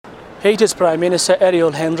Haiti's Prime Minister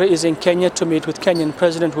Ariel Henry is in Kenya to meet with Kenyan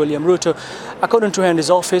President William Ruto. According to Henry's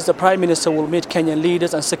office, the Prime Minister will meet Kenyan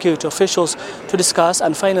leaders and security officials to discuss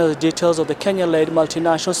and finalize details of the Kenya-led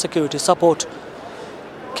multinational security support.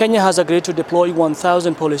 Kenya has agreed to deploy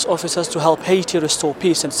 1,000 police officers to help Haiti restore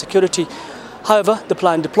peace and security. However, the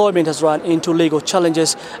planned deployment has run into legal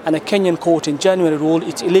challenges, and a Kenyan court in January ruled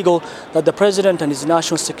it's illegal that the President and his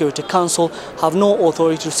National Security Council have no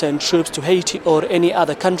authority to send troops to Haiti or any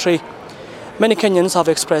other country. Many Kenyans have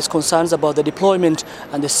expressed concerns about the deployment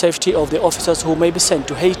and the safety of the officers who may be sent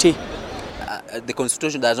to Haiti. The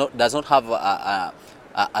Constitution does not have a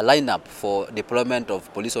lineup for deployment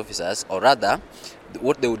of police officers, or rather,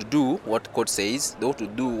 what they would do, what court says, they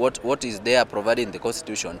would do what is there provided in the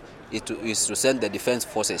Constitution is to send the defense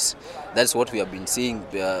forces. That's what we have been seeing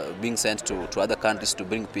being sent to other countries to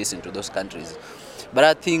bring peace into those countries. But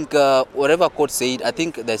I think whatever court said, I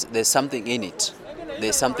think there's something in it.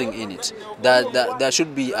 There's something in it. There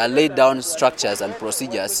should be laid down structures and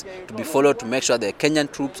procedures to be followed to make sure the Kenyan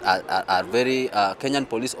troops Kenyan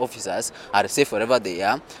police officers are safe wherever they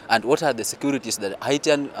are, and what are the securities that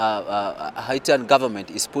Haitian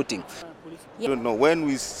government is putting. I don't know, when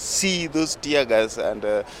we see those tear gas and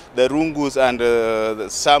the rungus and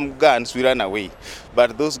some guns, we run away.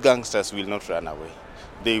 But those gangsters will not run away.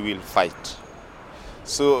 They will fight.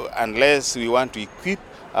 So unless we want to equip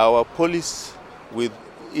our police with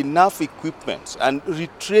enough equipment and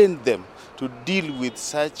retrain them to deal with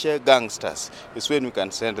such gangsters, is when we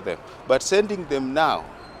can send them. But sending them now,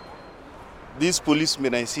 these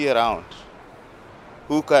policemen I see around,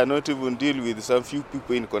 who cannot even deal with some few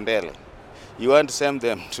people in Kondele, you want to send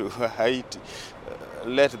them to Haiti,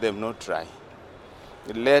 let them not try.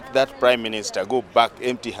 Let that Prime Minister go back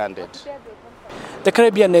empty-handed. The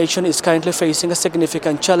Caribbean nation is currently facing a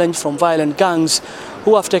significant challenge from violent gangs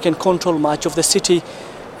who have taken control much of the city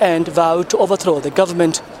and vowed to overthrow the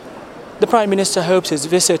government. The Prime Minister hopes his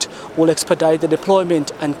visit will expedite the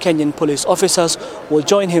deployment and Kenyan police officers will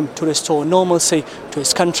join him to restore normalcy to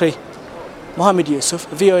his country. Mohamed Yusuf,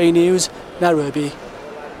 VOA News, Nairobi.